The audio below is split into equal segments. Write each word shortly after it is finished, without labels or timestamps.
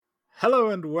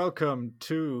Hello and welcome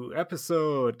to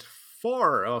episode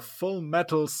 4 of Full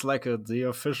Metal Slacked, the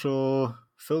official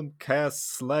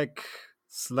Filmcast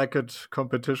Slacked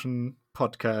competition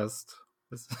podcast.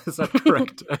 Is that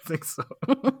correct? I think so.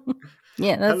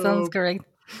 Yeah, that Hello, sounds correct.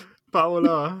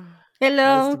 Paola. Nice to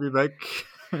Hello. be back.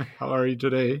 How are you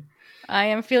today? I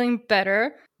am feeling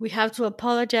better. We have to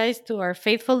apologize to our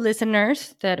faithful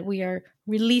listeners that we are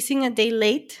releasing a day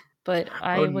late, but Oh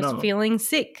I was no. feeling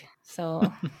sick,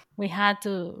 so we had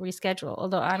to reschedule.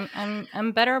 Although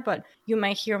I'm better, but you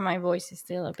might hear my voice is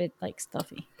still a bit like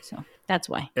stuffy. So that's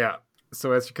why. Yeah.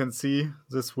 So as you can see,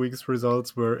 this week's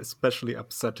results were especially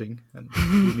upsetting and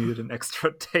we needed an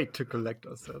extra day to collect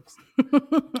ourselves.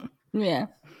 Yeah.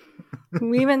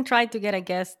 We even tried to get a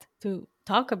guest to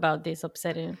talk about this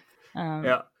upsetting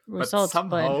Yeah, but results, but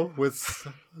somehow with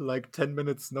like 10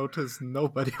 minutes notice,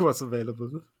 nobody was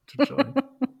available to join.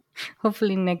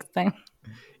 hopefully next time.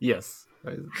 Yes,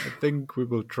 I think we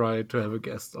will try to have a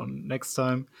guest on next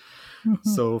time.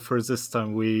 So for this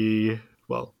time, we'll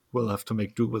have to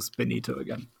make do with Benito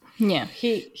again. Yeah,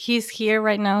 he's here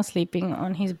right now sleeping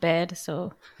on his bed,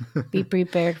 so be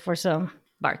prepared for some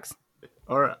barks.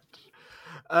 All right.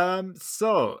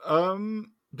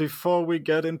 Before we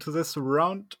get into this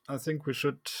round, I think we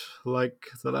should, like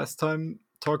the last time,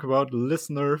 talk about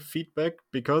listener feedback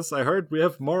because I heard we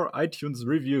have more iTunes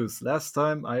reviews. Last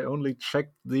time I only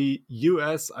checked the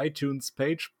US iTunes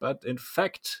page, but in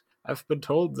fact, I've been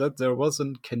told that there was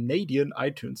a Canadian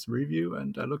iTunes review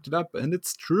and I looked it up and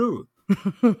it's true.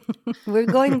 We're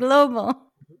going global.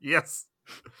 Yes.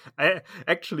 I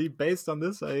actually, based on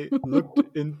this, I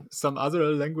looked in some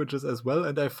other languages as well,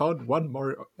 and I found one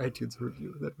more iTunes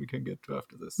review that we can get to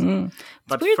after this. It's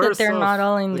But weird that first they're off, not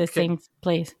all in the same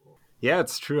place. Yeah,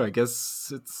 it's true. I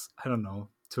guess it's, I don't know,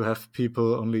 to have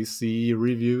people only see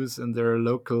reviews in their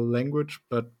local language,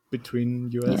 but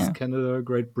between US, Canada,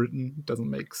 Great Britain, it doesn't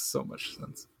make so much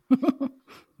sense.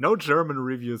 No German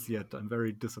reviews yet. I'm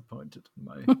very disappointed in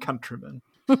my countrymen.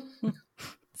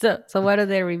 So what do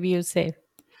their reviews say?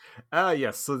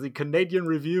 Yes. So the Canadian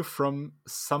review from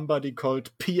somebody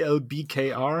called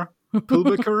PLBKR,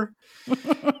 Pulbecker.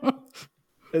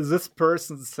 This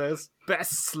person says,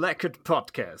 best Slacked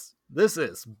podcast. This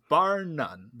is, bar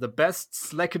none, the best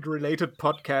Slacked related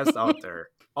podcast out there.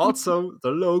 Also,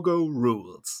 the logo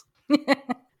rules.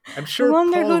 I'm sure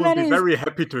Paul will be very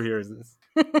happy to hear this.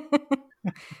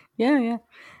 Yeah.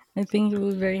 I think he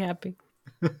was very happy.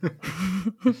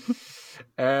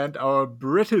 And our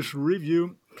British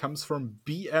review comes from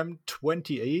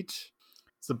BM28.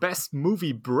 The best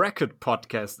movie bracket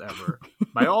podcast ever.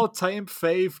 My all-time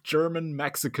fave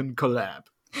German-Mexican collab.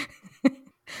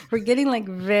 We're getting like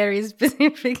very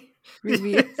specific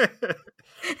reviews.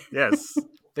 Yes.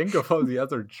 Think of all the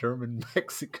other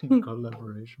German-Mexican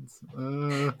collaborations.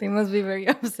 They must be very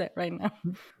upset right now.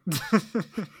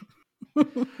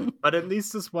 But at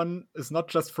least this one is not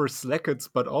just for Slackets,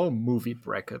 but all movie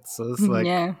brackets. So it's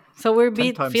like So we're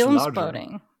beat Film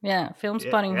Spotting. Yeah, Film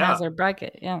Spotting yeah. has their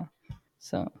bracket. Yeah,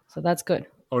 so that's good.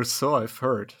 Or so I've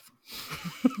heard.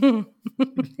 I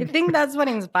think that's what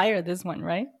inspired this one,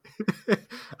 right?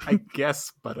 I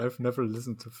guess, but I've never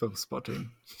listened to Film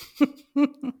Spotting.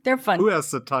 They're fun. Who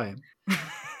has the time?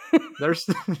 There's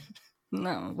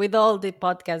no, with all the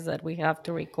podcasts that we have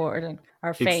to record and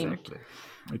our fame.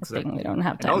 Exactly. We don't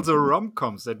have time. And also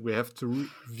RomComs that we have to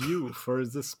review for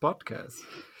this podcast.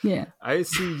 Yeah. I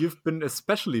see you've been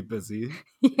especially busy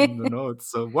in the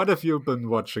notes. So what have you been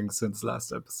watching since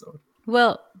last episode?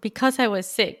 Well, because I was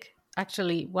sick,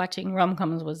 actually watching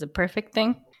RomComs was the perfect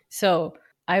thing. So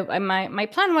my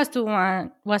plan was to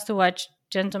watch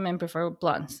Gentlemen Prefer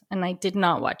Blondes, and I did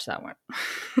not watch that one.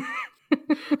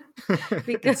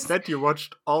 Because instead you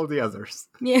watched all the others.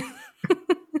 Yeah.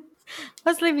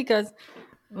 Mostly because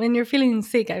when you're feeling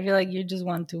sick, I feel like you just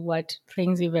want to watch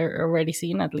things you've already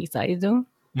seen. At least I do.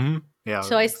 Mm-hmm. Yeah.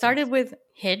 So I started with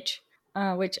Hitch,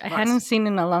 which I hadn't seen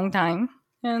in a long time.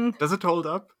 And does it hold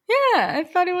up? Yeah, I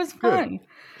thought it was fun. Good.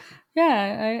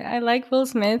 Yeah, I like Will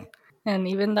Smith and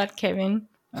even that Kevin.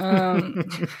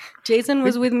 Jason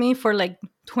was with me for like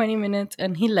 20 minutes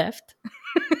and he left.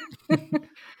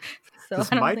 So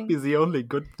this might be the only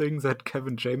good thing that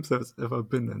Kevin James has ever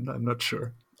been in. I'm not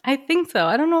sure. I think so.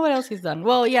 I don't know what else he's done.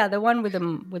 Well, yeah, the one with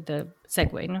the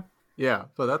Segway, no? Yeah,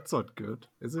 but that's not good,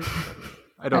 is it?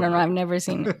 I don't know. I've never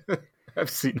seen it.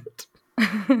 I've seen it.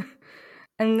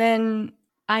 And then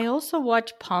I also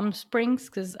watched Palm Springs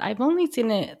because I've only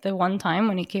seen it the one time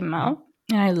when it came out.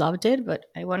 And I loved it, but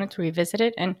I wanted to revisit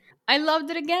it. And I loved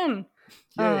it again.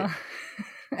 I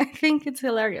think it's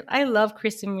hilarious. I love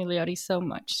Kristen Milioti so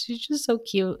much. She's just so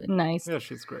cute and nice. Yeah,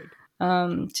 she's great.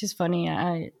 She's funny.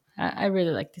 I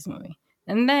really like this movie.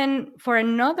 And then for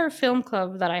another film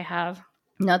club that I have,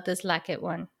 not this Slack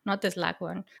one,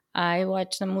 I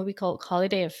watched a movie called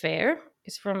Holiday Affair.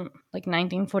 It's from like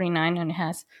 1949, and it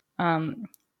has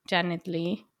Janet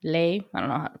Leigh. I don't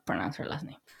know how to pronounce her last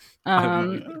name. I have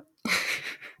no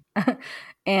idea.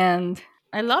 And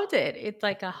I loved it. It's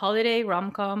like a holiday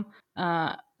rom com.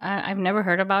 I've never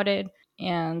heard about it,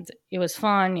 and it was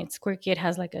fun. It's quirky. It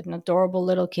has like an adorable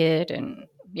little kid, and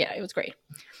yeah, it was great.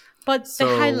 But the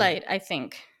So, highlight, I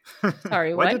think.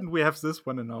 Sorry, why what? didn't we have this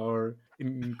one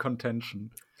in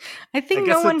contention? I I think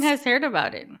no guess one it's has heard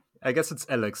about it. I guess it's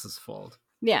Alex's fault.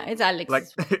 Yeah, it's Like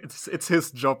Alex's fault. it's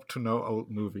his job to know old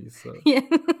movies. So Yeah.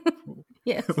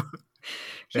 Yes.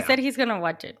 He yeah, said he's gonna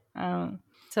watch it. too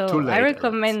So I late, Alex.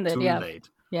 recommend it. Too Yeah. late.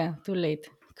 Yeah. Too late.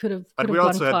 Could But have we gone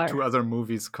also had two far. other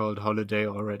movies called Holiday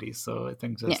already, so I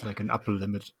think there's Yeah. like an upper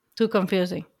limit. Too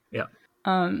confusing. Yeah.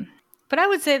 But I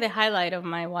would say the highlight of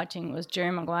my watching was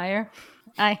Jerry Maguire.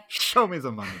 I Show me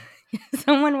the money.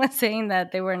 Someone was saying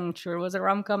that they weren't sure it was a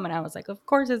rom com, and I was like, of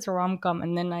course it's a rom com.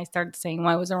 And then I started saying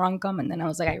why it was a rom com, and then I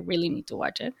was like, I really need to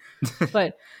watch it.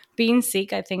 But being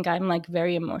sick, I think I'm like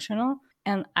very emotional,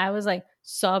 and I was like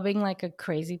sobbing like a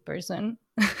crazy person.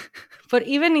 But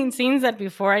even in scenes that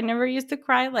before I never used to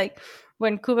cry, like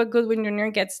when Cuba Goodwin Jr.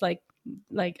 gets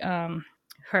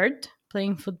hurt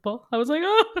playing football, I was like,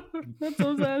 oh, that's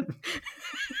so sad.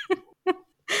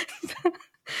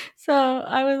 So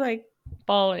I was like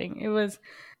bawling. It was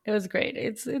great.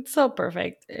 It's so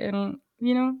perfect, and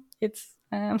it's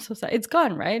I'm so sad. It's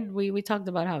gone, right? We talked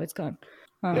about how it's gone.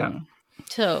 Yeah.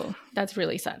 So that's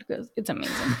really sad because it's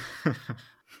amazing.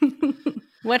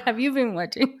 What have you been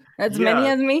watching? As many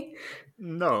Yeah. as me?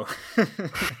 No.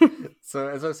 So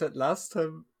as I said last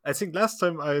time, I think last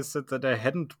time I said that I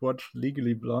hadn't watched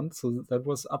Legally Blonde, so that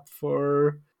was up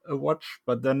for a watch.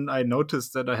 But then I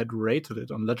noticed that I had rated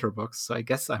it on Letterboxd, so I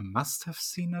guess I must have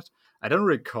seen it. I don't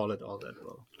recall it all that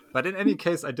well. But in any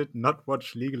case, I did not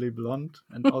watch Legally Blonde,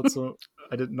 and also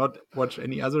I did not watch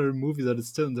any other movie that is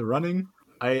still in the running.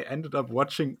 I ended up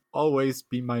watching Always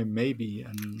Be My Maybe,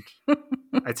 and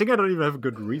I think I don't even have a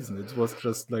good reason. It was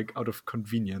just like out of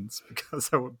convenience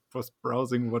because I was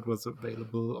browsing what was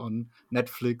available on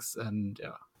Netflix, and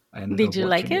yeah, I ended Did up you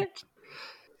like watching it?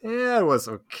 it. Yeah, it was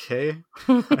okay.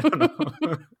 I don't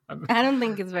know. I don't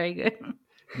think it's very good.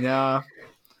 Yeah,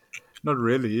 not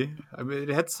really. I mean, it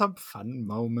had some fun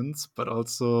moments, but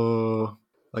also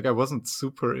like I wasn't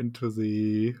super into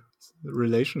the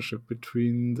relationship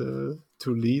between the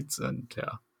two leads, and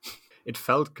yeah, it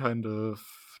felt kind of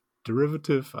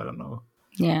derivative. I don't know.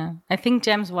 Yeah, I think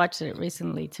Gems watched it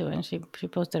recently too, and she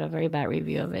posted a very bad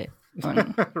review of it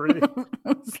on Really?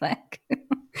 Slack.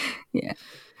 Yeah.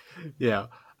 Yeah,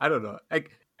 I don't know.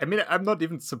 I mean, I'm not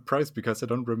even surprised because I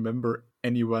don't remember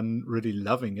anyone really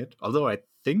loving it. Although I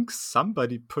think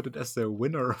somebody put it as their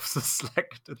winner of the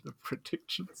Slack in the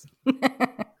predictions.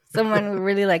 Someone who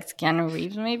really likes Keanu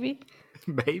Reeves, maybe.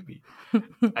 Maybe.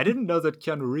 I didn't know that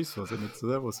Keanu Reeves was in it, so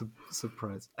that was a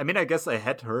surprise. I mean, I guess I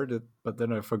had heard it, but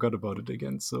then I forgot about it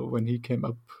again. So when he came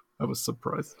up, I was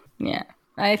surprised. Yeah,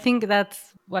 I think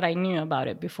that's what I knew about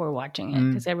it before watching it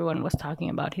because everyone was talking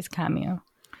about his cameo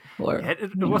or Yeah,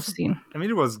 it wasn't. scene. I mean,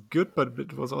 it was good, but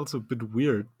it was also a bit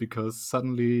weird because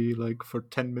suddenly, like for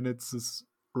 10 minutes, this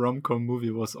rom-com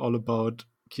movie was all about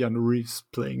Keanu Reeves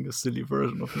playing a silly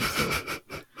version of himself.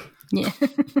 Yeah.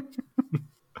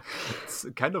 It's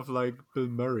kind of like Bill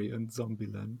Murray in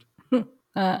Zombieland.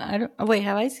 I don't. Wait,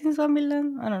 have I seen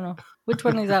Zombieland? I don't know. Which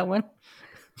one is that one?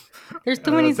 There's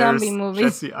too many There's zombie movies.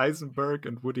 Jesse Eisenberg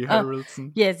and Woody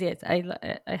Harrelson. Yes, I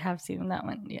have seen that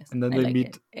one. Yes, And then I they like meet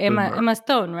it. Bill Murray. Emma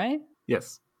Stone, right?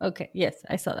 Yes. Okay. Yes,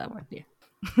 I saw that one. Yeah.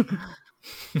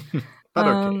 But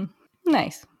okay.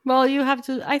 Nice. Well, you have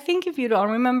to. I think if you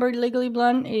don't remember Legally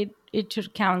Blonde, it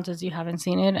should count as you haven't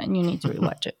seen it, and you need to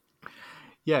rewatch it.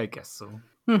 Yeah, I guess so.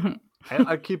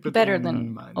 I'll keep it Better in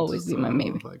than mind. Always Be My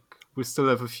Maybe. Like we still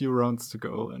have a few rounds to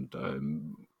go, and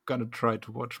I'm gonna try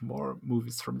to watch more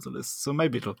movies from the list. So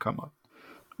maybe it'll come up.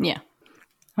 Yeah.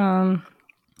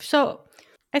 So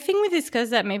I think we discussed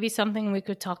that maybe something we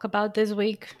could talk about this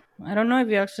week. I don't know if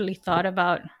you actually thought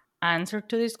about answer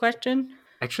to this question.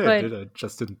 Actually, I did. I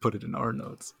just didn't put it in our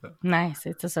notes. Yeah. Nice.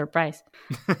 It's a surprise.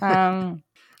 But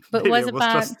Maybe was I was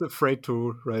about just afraid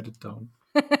to write it down.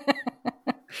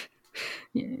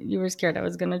 you were scared I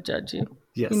was going to judge you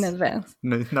Yes. in advance.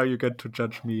 Now you get to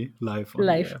judge me live on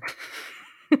Live.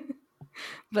 the air.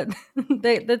 But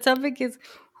the topic is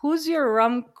who's your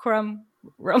rom-com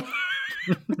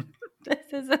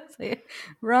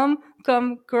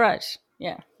rom-com crush?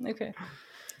 Yeah. Okay.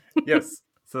 Yes.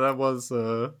 So that was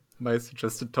my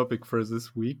suggested topic for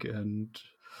this week, and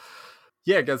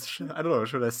Yeah, I guess, I don't know,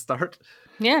 should I start?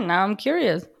 Yeah, now I'm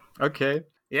curious. Okay.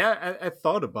 Yeah, I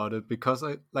thought about it because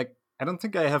I don't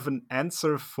think I have an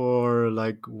answer for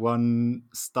like one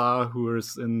star who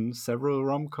is in several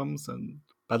rom-coms, and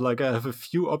but like I have a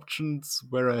few options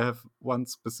where I have one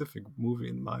specific movie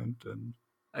in mind, and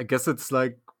I guess it's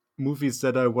like movies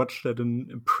that I watched at an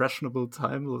impressionable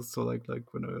time, so like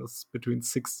when I was between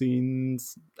 16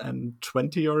 and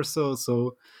 20 or so.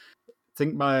 So I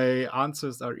think my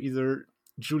answers are either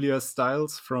Julia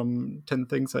Stiles from 10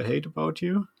 Things I Hate About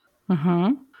You.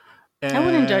 Mm-hmm. I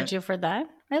wouldn't judge And you for that.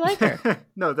 I like her.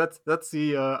 no, that's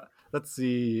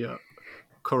the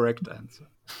correct answer.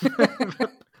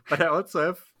 But I also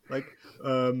have like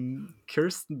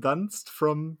Kirsten Dunst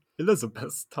from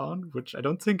Elizabethtown, which I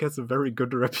don't think has a very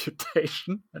good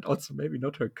reputation, and also maybe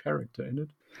not her character in it.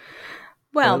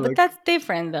 Well, but Like, that's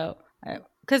different though,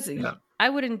 because yeah, I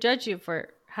wouldn't judge you for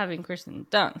having Kristen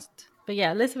Dunst. But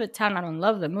yeah, Elizabeth Town, I don't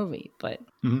love the movie, but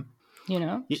mhm.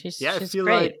 Yeah, I she's feel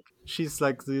great. like she's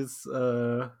like this.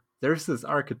 There's this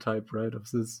archetype, right,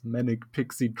 of this manic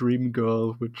pixie dream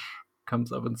girl, which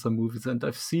comes up in some movies, and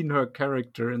I've seen her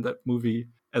character in that movie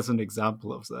as an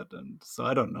example of that. And so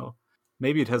I don't know.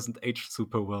 Maybe it hasn't aged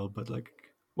super well, but like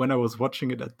when I was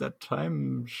watching it at that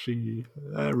time,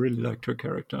 I really liked her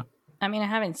character. I mean, I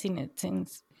haven't seen it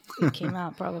since it came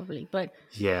out, probably, but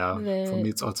Yeah, for the me,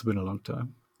 it's also been a long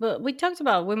time. but we talked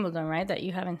about Wimbledon, right? That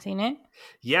you haven't seen it.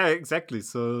 Yeah, exactly.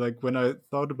 So, like, when I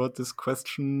thought about this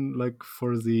question, like,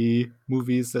 for the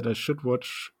movies that I should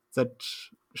watch, that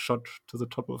shot to the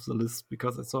top of the list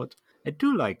because I thought I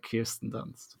do like Kirsten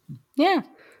Dunst. Yeah,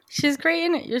 she's great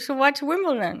in it. You should watch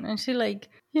Wimbledon, and she like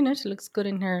she looks good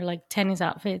in her like tennis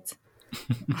outfits.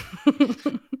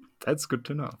 That's good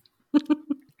to know.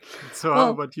 So, how Well,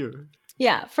 about you?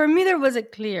 yeah, for me there was a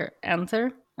clear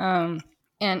answer, and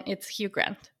it's Hugh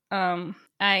Grant.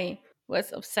 I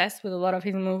was obsessed with a lot of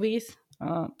his movies,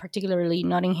 particularly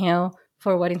Notting Hill,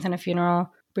 Four Weddings and a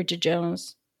Funeral, Bridget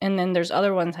Jones, and then there's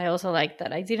other ones I also like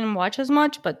that I didn't watch as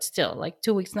much, but still like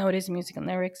 2 weeks Notice, Music and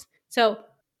Lyrics. So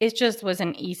it just was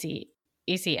an easy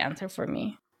answer for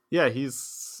me. Yeah,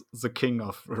 he's the king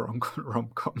of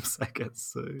rom-coms, I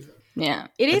guess. So, Yeah,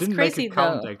 it I is didn't make a crazy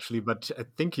count, though. actually, but I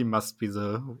think he must be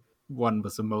the one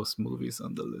with the most movies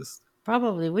on the list.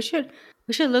 Probably we should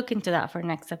look into that for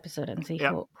next episode and see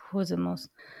Yeah. who's the most.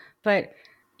 But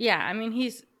yeah, I mean,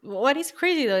 he's what is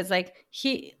crazy though is like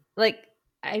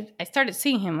I started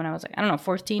seeing him when I was like I don't know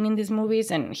 14 in these movies,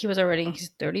 and he was already in his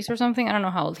 30s or something. I don't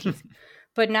know how old he's,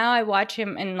 but now I watch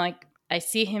him and like I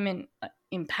see him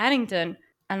in Paddington,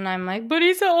 and I'm like, but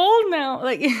he's so old now.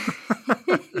 Like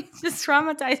it's just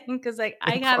traumatizing because like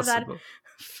I have that Impossible.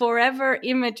 forever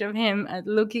image of him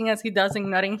looking as he does in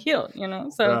Notting Hill,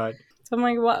 So Right. so I'm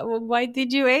like, why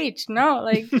did you age? No,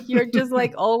 like you're just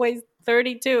like always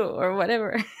 32 or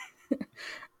whatever.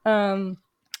 um,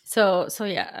 so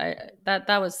yeah, that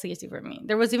was easy for me.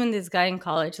 There was even this guy in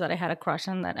college that I had a crush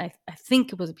on that I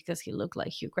think it was because he looked like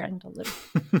Hugh Grant a little.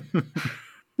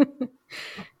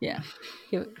 Yeah,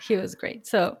 he was great.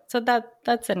 So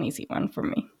that's an easy one for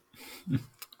me.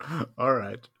 All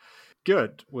right.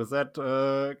 Good. With that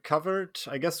covered,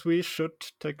 I guess we should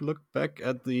take a look back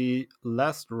at the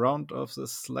last round of the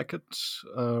Slacket,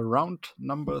 round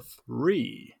number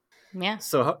 3. Yeah.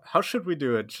 So how should we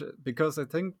do it? Because I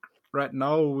think right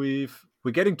now we're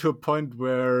getting to a point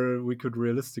where we could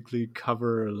realistically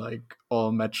cover like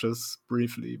all matches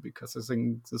briefly. Because I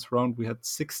think this round we had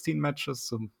 16 matches,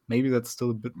 so maybe that's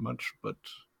still a bit much. But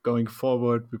going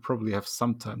forward, we probably have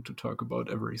some time to talk about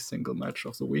every single match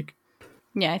of the week.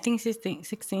 Yeah, I think 16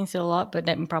 is a lot, but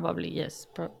then probably yes.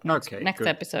 Next Okay, next good.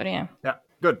 episode, yeah. Yeah,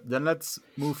 good. Then let's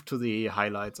move to the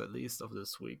highlights at least of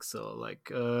this week. So, like,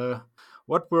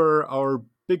 what were our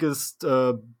biggest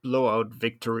blowout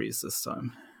victories this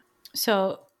time?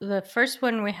 So the first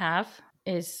one we have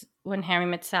is When Harry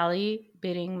Met Sally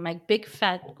beating My Big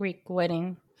Fat Greek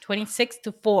Wedding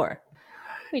 26-4,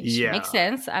 which makes Yeah,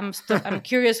 sense. I'm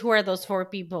curious who are those 4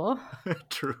 people.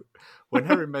 true. When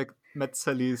Harry met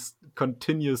Sally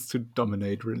continues to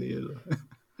dominate, really.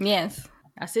 Yes,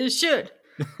 as it should.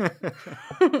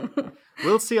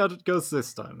 We'll see how it goes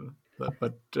this time.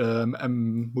 But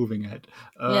I'm moving ahead.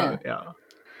 Yeah. Yeah.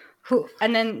 Who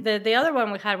and then the other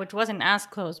one we had, which wasn't as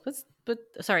close, but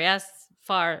sorry, as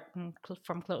far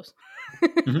from close,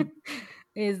 Mhm.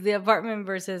 is The Apartment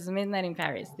versus Midnight in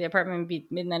Paris. The Apartment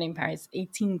beat Midnight in Paris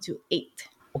 18-8.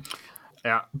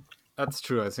 Yeah, that's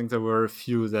true. I think there were a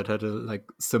few that had like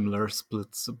similar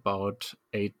splits, about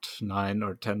 8, 9,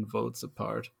 or 10 votes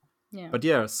apart. Yeah. But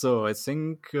yeah, so I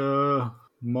think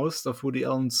most of Woody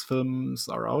Allen's films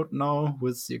are out now,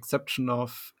 with the exception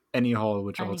of Annie Hall,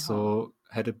 which Annie Hall. also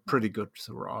had a pretty good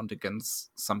round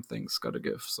against Some Things Gotta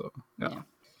Give. So yeah.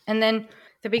 And then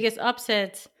the biggest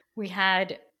upsets we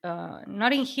had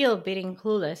Notting Hill beating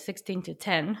Clueless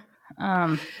 16-10.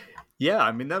 Yeah,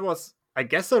 I mean I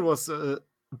guess that was a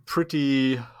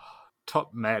pretty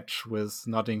top match with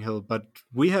Notting Hill, but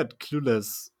we had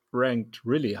Clueless ranked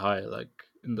really high, like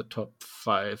in the top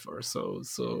 5 or so.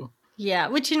 So yeah,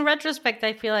 which in retrospect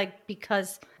I feel like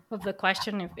because of the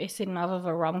question if it's enough of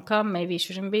a rom-com, maybe it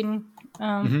shouldn't been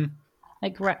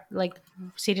like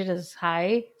seated as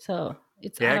high. So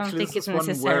it's yeah, I don't actually, think this it's is one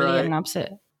necessarily an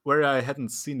upset. where I hadn't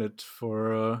seen it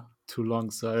for too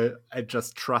long, so I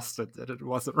just trusted that it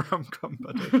was a rom com,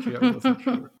 but actually I wasn't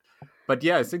sure. But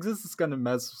yeah, I think this is gonna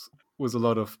mess with a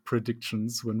lot of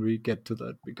predictions when we get to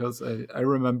that, because I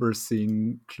remember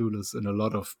seeing Clueless in a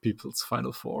lot of people's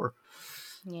Final Four.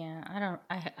 Yeah,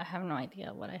 I have no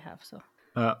idea what I have. So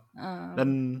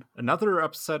Then another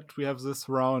upset we have this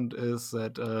round is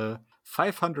that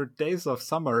 500 Days of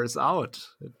Summer is out.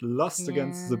 It lost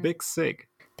against The yeah, Big Sick.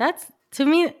 that's to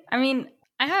me. I mean,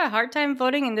 I had a hard time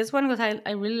voting in this one because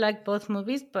I really like both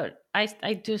movies, but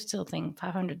I do still think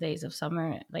 500 Days of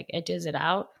Summer like edges it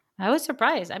out. I was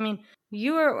surprised. I mean,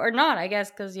 you or not, I guess,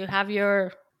 because you have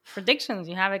your predictions.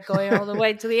 You have it going all the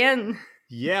way to the end.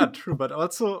 Yeah, true. But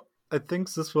also, I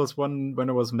think this was one when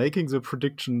I was making the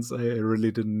predictions, I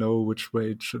really didn't know which way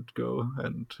it should go.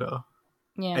 And I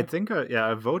Yeah, think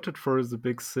I voted for The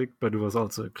Big Sick, but it was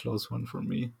also a close one for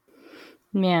me.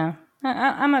 yeah.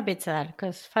 I'm a bit sad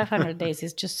because 500 Days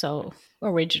is just so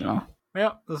original.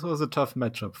 Yeah, this was a tough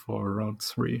matchup for round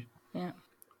 3. Yeah.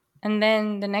 And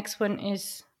then the next one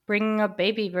is Bringing Up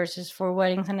Baby versus Four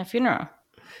Weddings and a Funeral.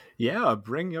 Yeah,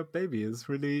 Bring Your Baby is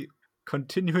really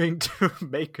continuing to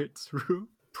make it through.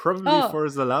 Probably Oh, for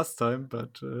the last time,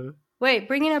 but wait,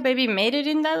 Bringing Up Baby made it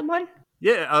in that one?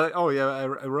 yeah. I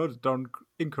wrote it down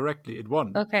incorrectly. It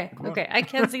won. Okay, It won. okay. I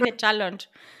can see the challenge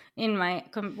in my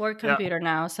work Yeah. computer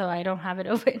now, so I don't have it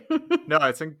open. No,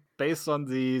 I think based on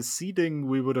the seeding,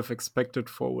 we would have expected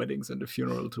Four Weddings and a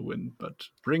Funeral to win, but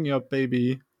Bring Your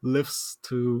Baby lives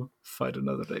to fight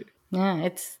another day. Yeah,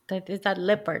 it's that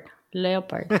leopard.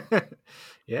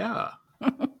 Yeah.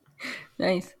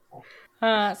 Nice.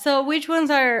 So which ones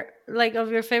are like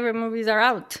of your favorite movies are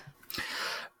out?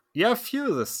 Yeah, a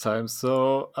few this time.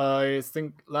 So I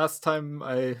think last time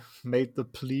I made the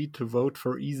plea to vote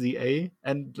for Easy A,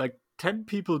 and like 10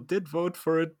 people did vote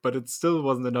for it, but it still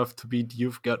wasn't enough to beat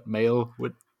You've Got Mail,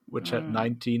 which had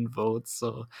 19 votes.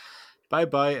 So bye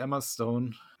bye, Emma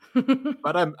Stone.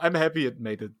 But I'm happy it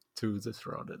made it to this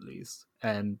round at least.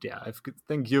 And yeah, I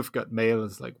think You've Got Mail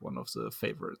is like one of the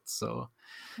favorites. So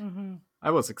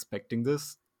I was expecting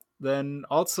this. Then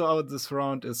also out this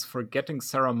round is Forgetting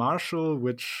Sarah Marshall,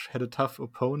 which had a tough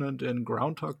opponent in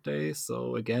Groundhog Day.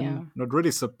 So again, Yeah. not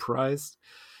really surprised,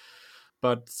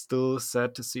 but still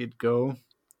sad to see it go.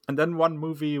 And then one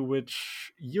movie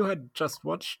which you had just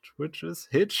watched, which is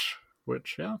Hitch,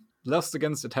 which, yeah, lost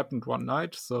against It Happened One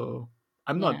Night. So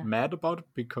I'm not Yeah. mad about it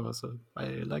because I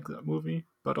like that movie.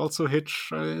 But also Hitch,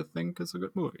 I think, is a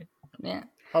good movie. Yeah.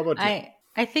 How about you?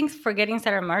 I think Forgetting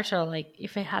Sarah Marshall, like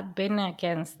if it had been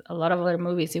against a lot of other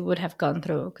movies, it would have gone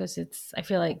through because I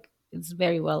feel like it's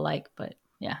very well liked. But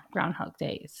yeah, Groundhog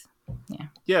Day is, yeah.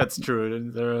 Yeah, it's true.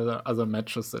 There are other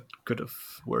matches that could have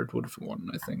where it would have won,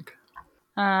 I think.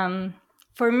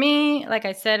 For me, like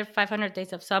I said, 500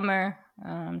 Days of Summer,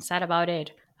 I'm sad about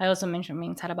it. I also mentioned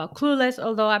being sad about Clueless,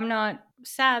 although I'm not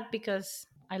sad because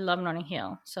I love Notting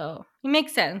Hill. So it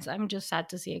makes sense. I'm just sad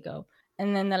to see it go.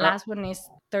 And then the last one is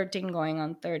 13 going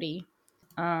on 30,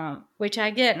 which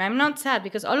again, I'm not sad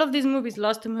because all of these movies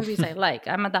lost to movies I like.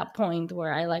 I'm at that point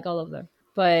where I like all of them.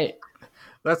 But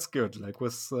that's good. Like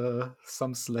with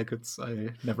some Slackets, I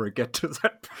never get to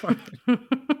that point.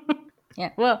 yeah,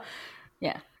 well,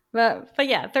 yeah. But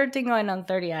yeah, 13 going on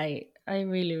 30, I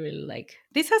really, really like.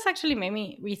 This has actually made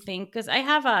me rethink because I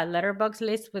have a letterbox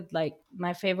list with like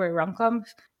my favorite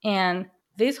rom-coms. And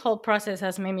this whole process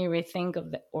has made me rethink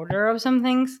of the order of some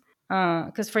things.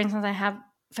 Because for instance, I have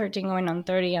 13 going on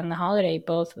 30 and The Holiday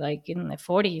both like in the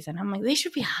 40s. And I'm like, they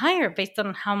should be higher based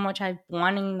on how much I'm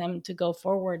wanting them to go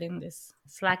forward in this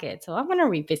Slack It. So I'm going to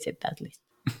revisit that list.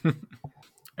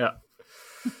 Yeah.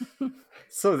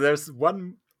 So there's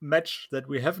one match that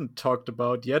we haven't talked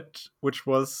about yet, which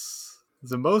was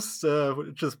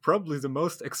which is probably the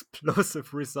most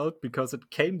explosive result because it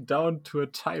came down to a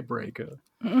tiebreaker.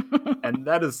 And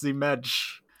that is the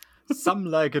match Some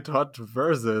Like It Hot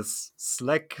versus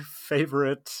Slack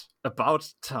favorite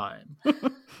About Time.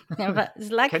 Yeah, but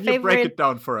Slack Can favorite... you break it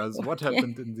down for us? What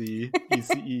happened in the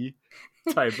ECE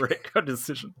tiebreaker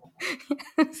decision?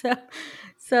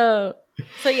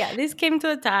 So yeah, this came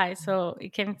to a tie. So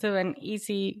it came to an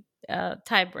easy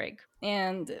tie break.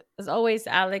 And as always,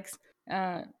 Alex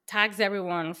tags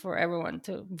everyone for everyone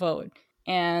to vote.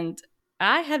 And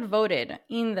I had voted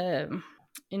in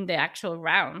the actual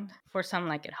round for Some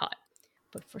Like It Hot.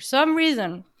 But for some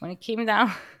reason, when it came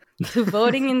down to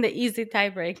voting in the easy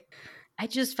tiebreak, I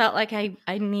just felt like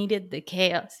I needed the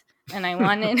chaos. And I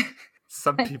wanted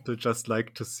Some people just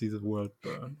like to see the world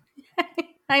burn.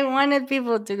 I wanted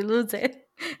people to lose it.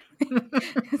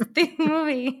 This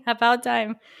movie, About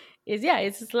Time, it's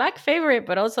a Slack favorite,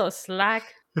 but also a Slack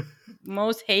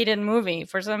most hated movie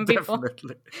for some people.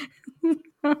 Definitely.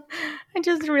 I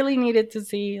just really needed to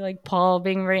see like Paul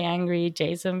being very angry,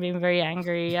 Jason being very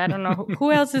angry. I don't know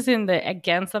who else is in the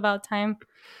against About Time.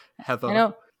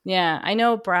 Heather. I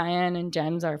know Brian and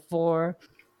James are for,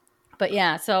 but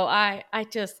yeah. So I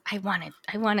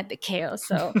wanted the chaos.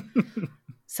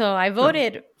 So I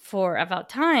voted for About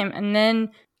Time, and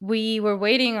then we were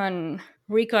waiting on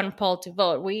Rico and Paul to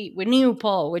vote. We knew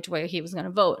Paul which way he was going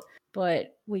to vote,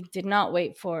 but we did not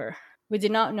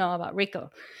know about Rico.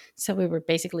 So we were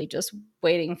basically just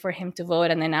waiting for him to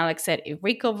vote. And then Alex said, if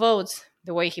Rico votes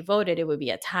the way he voted, it would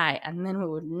be a tie. And then we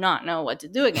would not know what to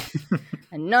do again.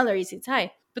 Another easy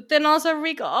tie. But then also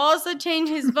Rico also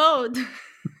changed his vote.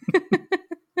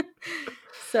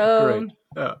 Great.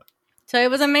 Yeah. So it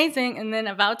was amazing. And then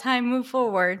About Time moved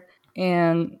forward,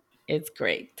 and it's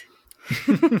great.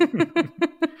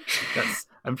 Yes,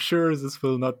 I'm sure this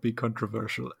will not be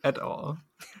controversial at all.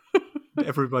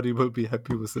 Everybody will be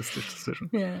happy with this decision.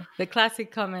 Yeah, the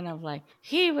classic comment of like,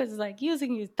 he was like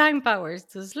using his time powers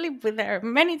to sleep with her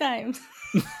many times.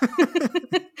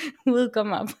 Will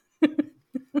come up.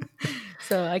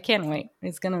 So I can't wait.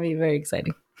 It's gonna be very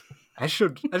exciting. I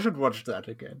should watch that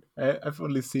again. I've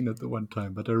only seen it the one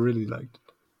time, but I really liked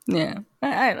it. Yeah,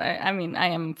 I mean, I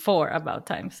am for About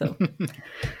Time, so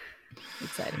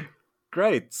exciting.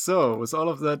 Great. So with all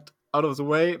of that out of the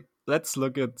way, let's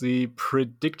look at the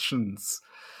predictions.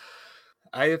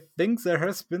 I think there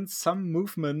has been some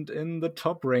movement in the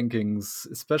top rankings,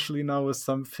 especially now with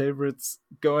some favorites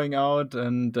going out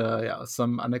and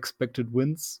some unexpected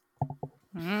wins.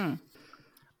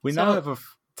 We now have a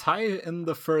tie in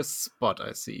the first spot,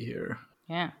 I see here.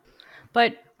 Yeah.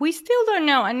 But we still don't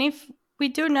know. And if we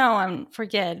do know and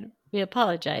forget, we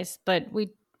apologize. But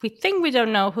we think we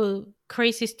don't know who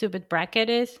Crazy Stupid Bracket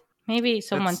is. Maybe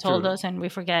someone told us and we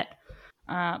forget.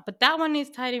 But that one is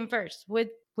tied in first with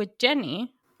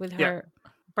Jenny, with her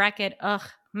bracket,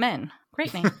 men.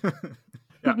 Great name.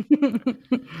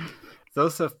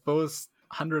 Those have both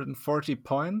 140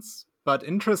 points. But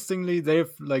interestingly,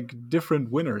 they've like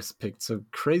different winners picked. So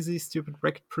Crazy Stupid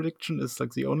Bracket Prediction is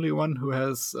like the only one who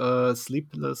has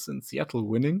Sleepless in Seattle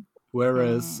winning.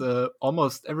 Whereas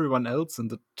almost everyone else in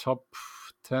the top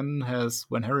 10 has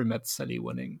When Harry Met Sally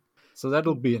winning. So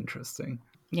that'll be interesting.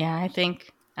 Yeah, I think.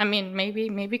 I mean,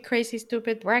 maybe Crazy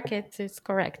Stupid Bracket is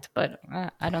correct, but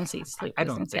I don't see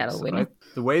Sleepless in Seattle winning.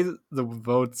 Right? The way the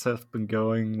votes have been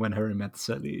going, When Harry Met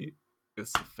Sally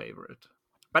is the favorite.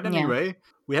 But anyway,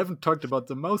 we haven't talked about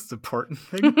the most important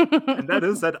thing, and that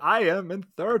is that I am in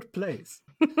third place.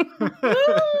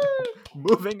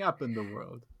 Moving up in the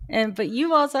world. But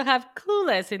you also have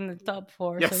Clueless in the top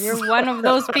 4, so you're one of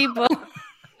those people.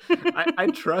 I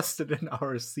trusted in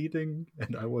our seating,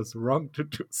 and I was wrong to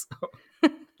do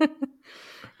so.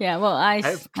 Yeah, well, I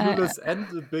have Clueless and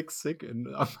The Big Sick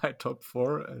in my top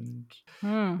 4, and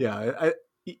I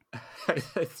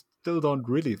still don't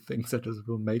really think that it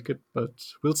will make it, but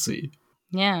we'll see.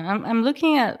 Yeah, I'm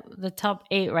looking at the top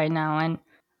 8 right now, and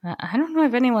I don't know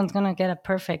if anyone's gonna get a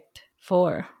perfect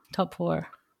top 4,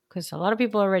 because a lot of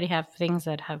people already have things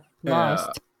that have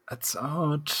lost. That's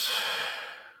odd.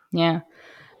 Yeah,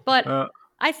 but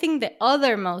I think the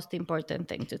other most important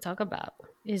thing to talk about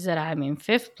is that I'm in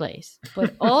 5th place,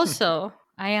 but also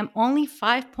I am only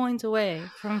 5 points away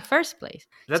from first place.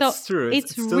 That's true.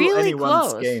 It's still really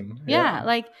anyone's close. Game. Yeah,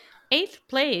 like 8th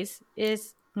place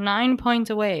is 9 points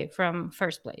away from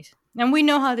first place. And we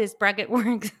know how this bracket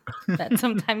works. That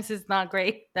sometimes it's not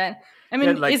great. The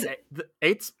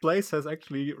 8th place has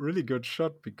actually a really good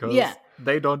shot because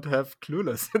they don't have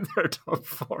Clueless in their top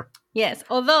 4. Yes,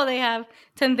 although they have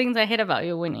 10 Things I Hate About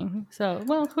You winning. So,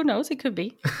 well, who knows? It could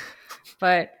be.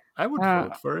 But I would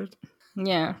vote for it.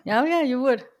 Yeah. Oh, yeah, you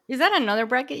would. Is that another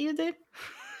bracket you did?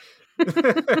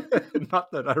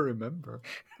 Not that I remember.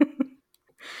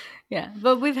 Yeah,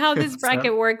 but with how this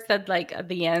bracket works, that like at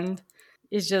the end,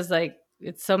 it's just like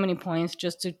it's so many points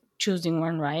just to choosing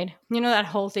one right. You know that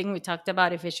whole thing we talked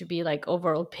about, if it should be like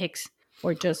overall picks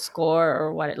or just score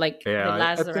or what? Like the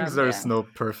last I think there's no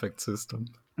perfect system.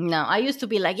 No, I used to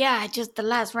be like, yeah, just the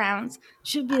last rounds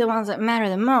should be the ones that matter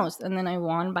the most. And then I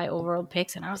won by overall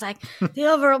picks. And I was like, the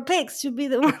overall picks should be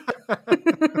the one.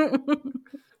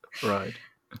 Right.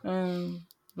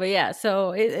 But yeah,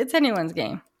 so it's anyone's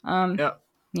game. Yeah.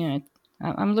 Yeah,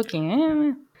 I'm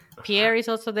looking. Pierre is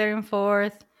also there in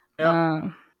fourth. Yeah.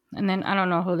 And then I don't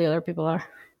know who the other people are.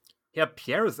 Yeah,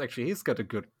 Pierre is actually, he's got a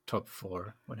good top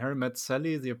four. When Harry Met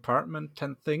Sally, The Apartment,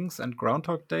 10 Things, and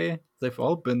Groundhog Day, they've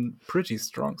all been pretty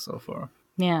strong so far.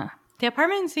 Yeah. The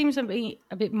Apartment seems to be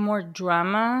a bit more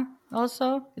drama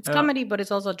also. It's Yeah. comedy, but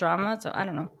it's also drama, so I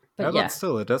don't know. But yeah. But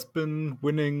still, it has been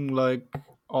winning like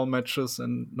all matches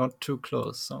and not too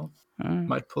close, so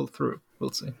might pull through.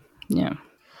 We'll see. Yeah.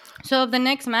 So the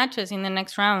next matches in the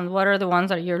next round, what are the ones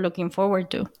that you're looking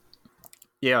forward to?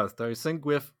 Yeah, I think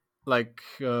we have like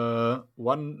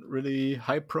one really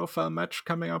high profile match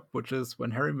coming up, which is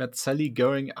When Harry Met Sally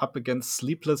going up against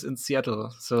Sleepless in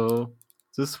Seattle. So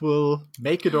this will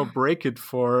make it or break it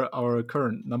for our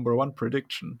current number one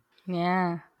prediction.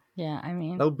 Yeah. Yeah, I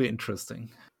mean, that'll be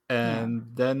interesting. And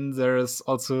then there's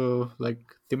also like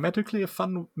thematically a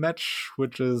fun match,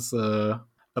 which is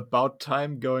About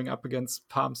Time going up against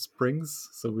Palm Springs.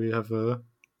 So we have a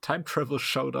time travel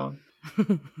showdown.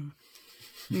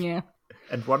 Yeah.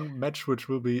 And one match which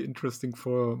will be interesting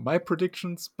for my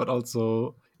predictions, but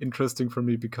also interesting for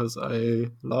me because I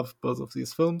love both of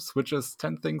these films, which is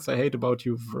 10 Things I Hate About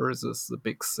You versus The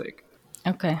Big Sick.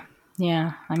 Okay.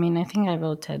 Yeah. I mean, I think I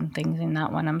wrote 10 things in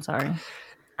that one. I'm sorry.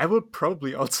 I will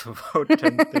probably also vote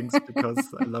 10 Things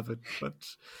because I love it, but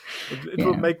it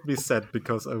will make me sad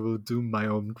because I will do my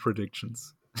own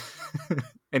predictions.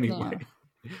 Anyway,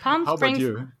 Palm how Springs,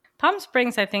 about you? Palm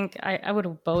Springs, I think I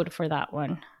would vote for that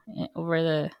one over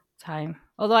the time.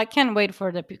 Although I can't wait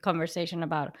for the conversation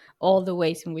about all the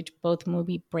ways in which both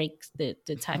movie breaks the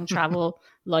time travel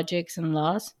logics and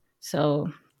laws.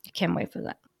 So I can't wait for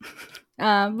that.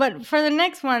 But for the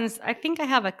next ones, I think I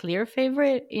have a clear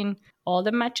favorite in all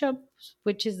the matchups,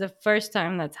 which is the first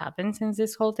time that's happened since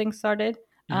this whole thing started.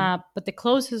 But the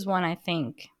closest one, I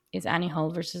think, is Annie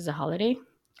Hall versus The Holiday.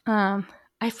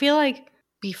 I feel like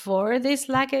before this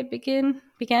lagged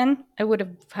began, I would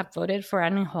have voted for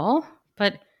Annie Hall,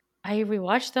 but I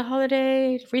rewatched The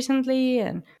Holiday recently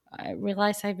and I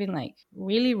realized I've been like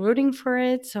really rooting for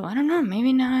it. So I don't know.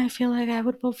 Maybe now I feel like I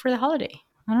would vote for The Holiday.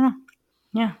 I don't know.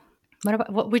 Yeah. What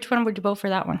about which one would you vote for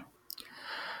that one?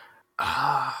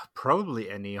 Probably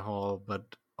Annie Hall,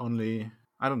 but only,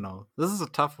 I don't know. This is a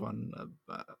tough one.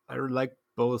 I like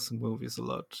both movies a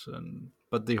lot,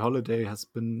 but The Holiday has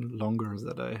been longer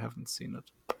that I haven't seen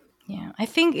it. Yeah, I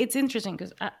think it's interesting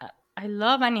because I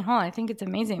love Annie Hall. I think it's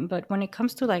amazing. But when it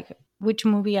comes to like which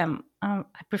movie I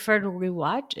prefer to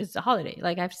rewatch, is The Holiday.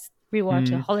 Like I've rewatched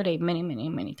The Holiday many, many,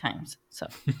 many times. So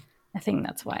I think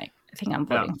that's why I think I'm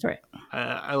voting for it.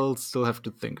 I'll still have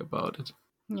to think about it.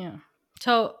 Yeah.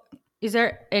 So is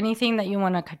there anything that you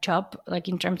want to catch up, like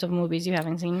in terms of movies you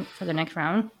haven't seen for the next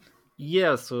round?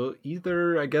 Yeah, so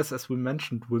either, I guess, as we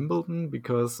mentioned, Wimbledon,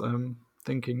 because I'm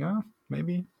thinking,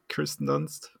 maybe Kirsten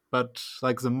Dunst. But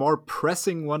like the more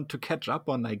pressing one to catch up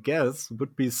on, I guess,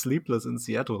 would be Sleepless in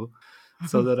Seattle,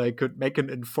 so that I could make an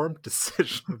informed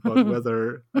decision about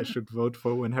whether I should vote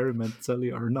for When Harry Met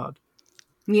Sally or not.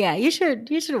 Yeah, you should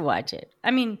watch it.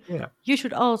 I mean, Yeah. You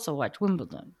should also watch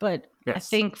Wimbledon, but Yes. I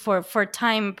think for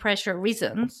time pressure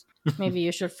reasons, maybe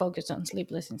you should focus on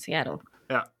Sleepless in Seattle.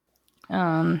 Yeah.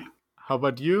 How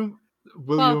about you?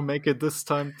 Will you make it this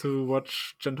time to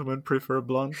watch Gentlemen Prefer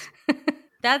Blondes?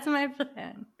 That's my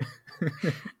plan.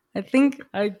 I think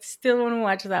I still want to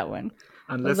watch that one.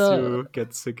 Unless you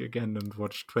get sick again and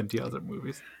watch 20 other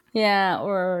movies. Yeah,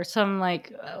 or some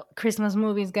like Christmas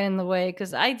movies get in the way,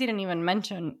 because I didn't even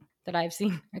mention that I've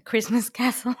seen A Christmas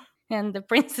Castle and The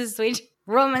Princess Switch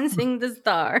Romancing the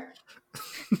Star.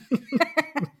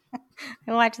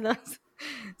 I watched those.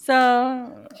 So,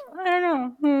 I don't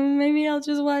know. Maybe I'll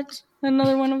just watch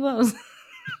another one of those.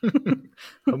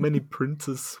 How many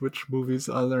Princess Switch movies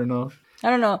are there now? I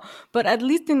don't know. But at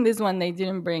least in this one, they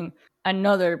didn't bring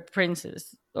another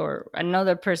princess or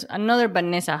another person, another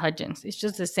Vanessa Hudgens. It's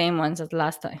just the same ones as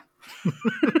last time.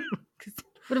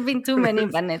 Would have been too many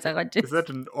Vanessa Hudgens. Is that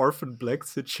an Orphan Black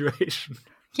situation?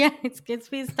 Yeah, it's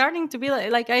starting to be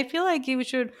like I feel like you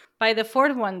should, by the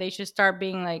fourth one, they should start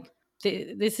being like,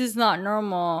 this is not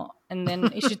normal, and then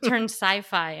it should turn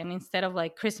sci-fi, and instead of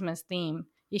like Christmas theme,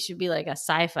 it should be like a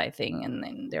sci-fi thing, and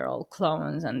then they're all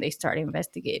clones and they start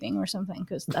investigating or something,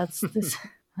 because that's this.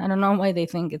 I don't know why they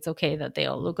think it's okay that they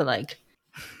all look alike.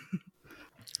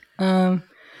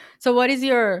 So what is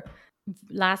your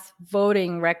last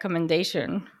voting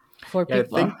recommendation for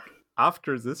people?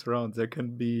 after this round, there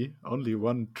can be only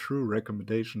one true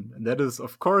recommendation, and that is,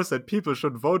 of course, that people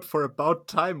should vote for About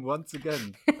Time once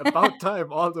again. About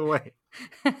Time all the way.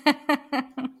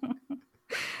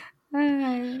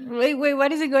 Wait,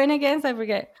 what is it going against? I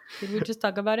forget. Did we just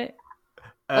talk about it?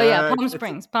 Oh yeah, Palm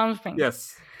Springs. Palm Springs.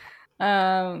 Yes.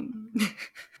 I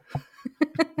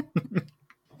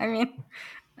mean,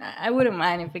 I wouldn't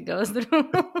mind if it goes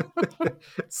through.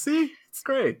 See, it's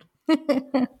great.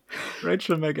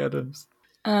 Rachel McAdams.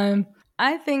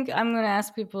 I think I'm going to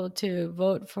ask people to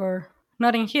vote for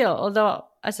Notting Hill. Although,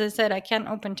 as I said, I can't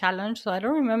open challenge, so I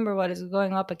don't remember what it's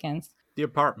going up against. The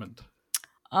Apartment.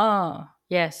 Oh,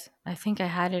 yes. I think I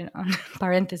had it on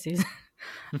parentheses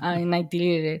and I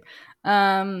deleted it.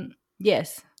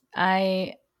 Yes,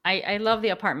 I love The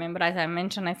Apartment, but as I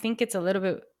mentioned, I think it's a little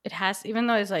bit, it has, even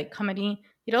though it's like comedy,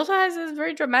 it also has this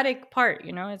very dramatic part,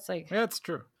 you know? It's like, yeah, it's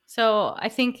true. So I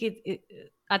think it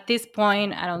at this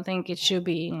point, I don't think it should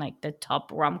be in like the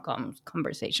top rom-coms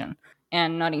conversation.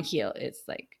 And Notting Hill is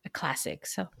like a classic.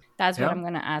 So that's what I'm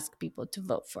going to ask people to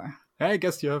vote for. I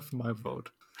guess you have my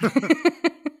vote.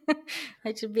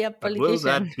 I should be a politician. But will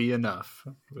that be enough?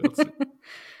 We'll see.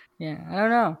 Yeah, I don't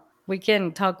know. We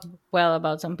can talk well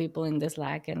about some people in this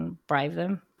Slack and bribe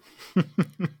them.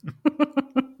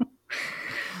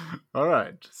 All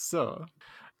right. So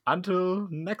until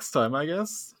next time, I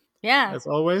guess. Yeah. As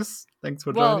always, thanks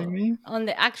for joining me. On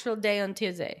the actual day on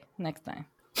Tuesday, next time.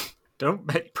 Don't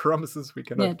make promises we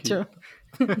cannot keep.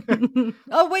 True.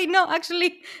 Oh, wait, no,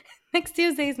 actually, next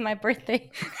Tuesday is my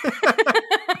birthday.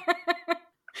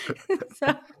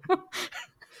 So,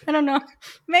 I don't know.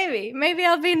 Maybe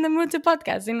I'll be in the mood to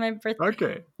podcast in my birthday.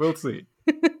 Okay, we'll see.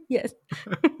 Yes.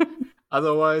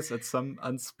 Otherwise, at some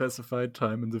unspecified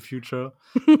time in the future,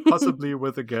 possibly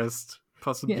with a guest,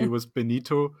 possibly with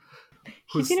Benito,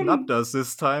 who snubbed us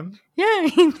this time. Yeah,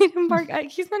 he didn't bark.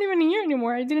 He's not even here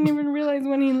anymore. I didn't even realize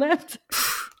when he left.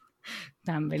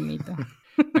 Damn, Benito.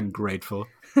 Ungrateful.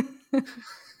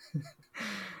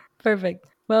 Perfect.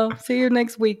 Well, see you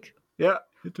next week. Yeah,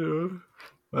 you too.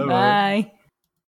 Bye-bye. Bye.